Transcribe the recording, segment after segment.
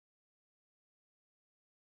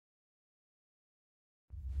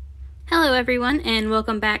Hello everyone and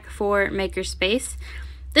welcome back for Makerspace.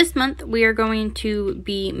 This month we are going to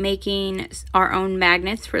be making our own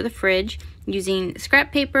magnets for the fridge using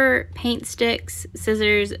scrap paper, paint sticks,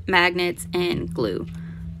 scissors, magnets, and glue.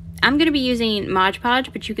 I'm going to be using Mod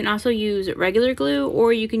Podge, but you can also use regular glue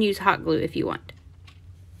or you can use hot glue if you want.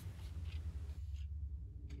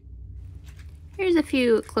 Here's a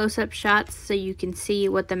few close-up shots so you can see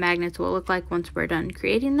what the magnets will look like once we're done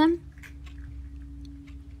creating them.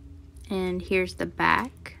 And here's the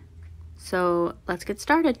back. So let's get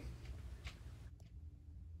started.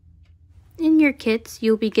 In your kits,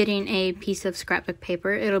 you'll be getting a piece of scrapbook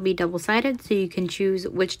paper. It'll be double-sided so you can choose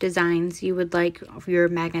which designs you would like your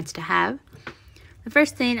magnets to have. The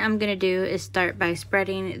first thing I'm going to do is start by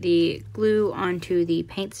spreading the glue onto the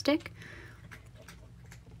paint stick.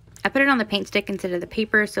 I put it on the paint stick instead of the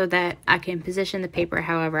paper so that I can position the paper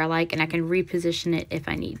however I like and I can reposition it if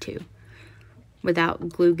I need to, without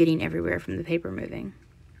glue getting everywhere from the paper moving.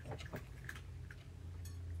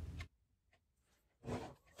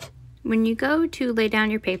 When you go to lay down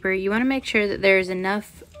your paper, you want to make sure that there's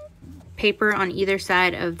enough paper on either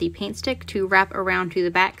side of the paint stick to wrap around to the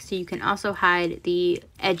back so you can also hide the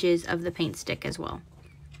edges of the paint stick as well.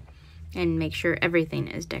 And make sure everything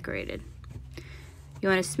is decorated. You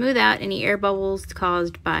want to smooth out any air bubbles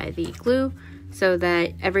caused by the glue so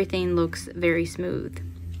that everything looks very smooth.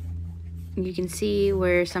 You can see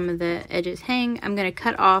where some of the edges hang. I'm going to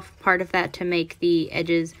cut off part of that to make the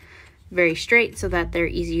edges very straight so that they're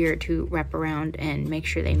easier to wrap around and make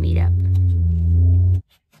sure they meet up.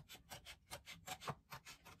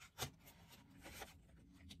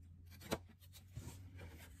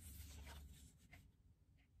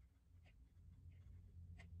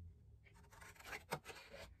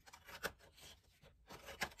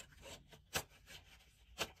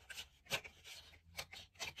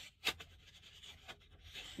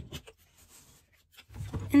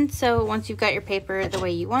 And so once you've got your paper the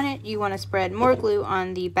way you want it, you want to spread more glue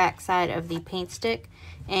on the back side of the paint stick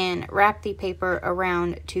and wrap the paper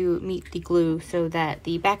around to meet the glue so that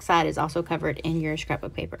the back side is also covered in your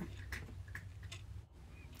scrapbook paper.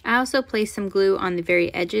 I also placed some glue on the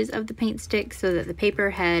very edges of the paint stick so that the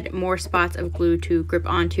paper had more spots of glue to grip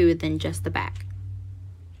onto than just the back.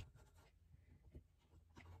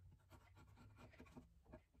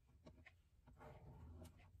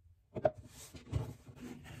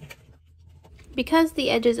 Because the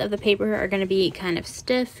edges of the paper are going to be kind of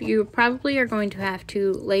stiff, you probably are going to have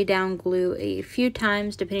to lay down glue a few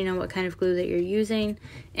times depending on what kind of glue that you're using,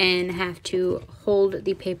 and have to hold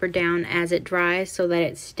the paper down as it dries so that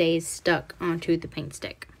it stays stuck onto the paint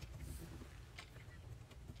stick.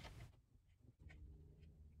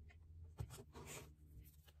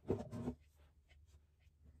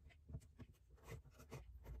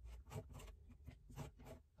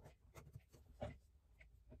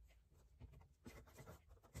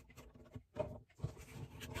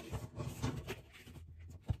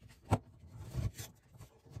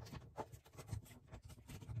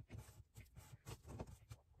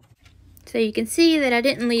 So you can see that I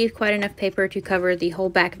didn't leave quite enough paper to cover the whole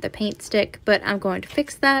back of the paint stick, but I'm going to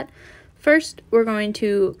fix that. First, we're going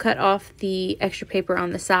to cut off the extra paper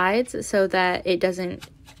on the sides so that it doesn't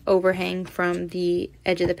overhang from the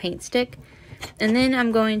edge of the paint stick. And then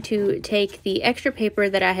I'm going to take the extra paper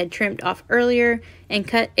that I had trimmed off earlier and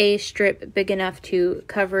cut a strip big enough to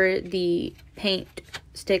cover the paint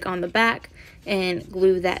stick on the back and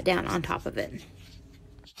glue that down on top of it.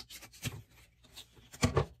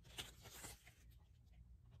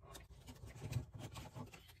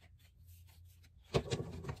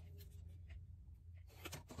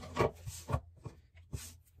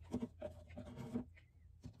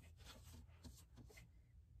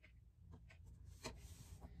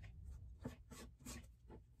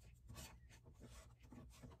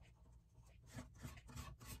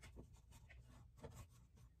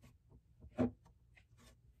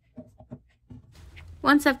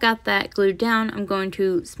 Once I've got that glued down, I'm going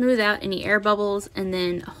to smooth out any air bubbles and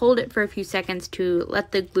then hold it for a few seconds to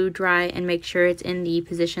let the glue dry and make sure it's in the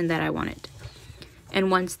position that I want it. And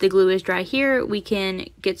once the glue is dry here, we can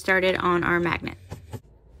get started on our magnet.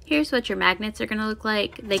 Here's what your magnets are going to look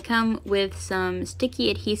like. They come with some sticky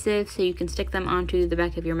adhesive so you can stick them onto the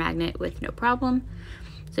back of your magnet with no problem.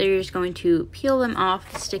 So you're just going to peel them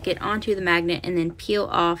off, stick it onto the magnet, and then peel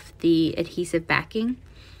off the adhesive backing.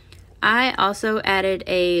 I also added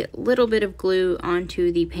a little bit of glue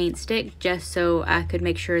onto the paint stick just so I could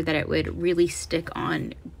make sure that it would really stick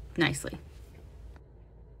on nicely.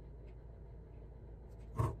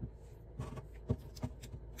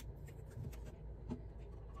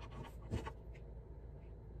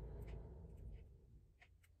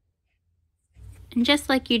 And just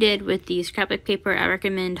like you did with the scrapbook paper, I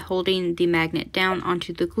recommend holding the magnet down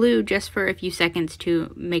onto the glue just for a few seconds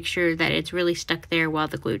to make sure that it's really stuck there while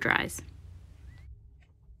the glue dries.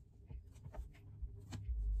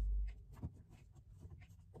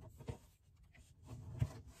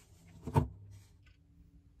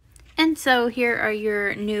 And so here are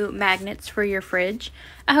your new magnets for your fridge.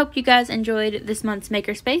 I hope you guys enjoyed this month's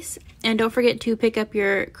Makerspace, and don't forget to pick up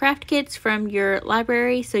your craft kits from your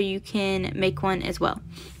library so you can make one as well.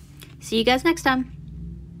 See you guys next time.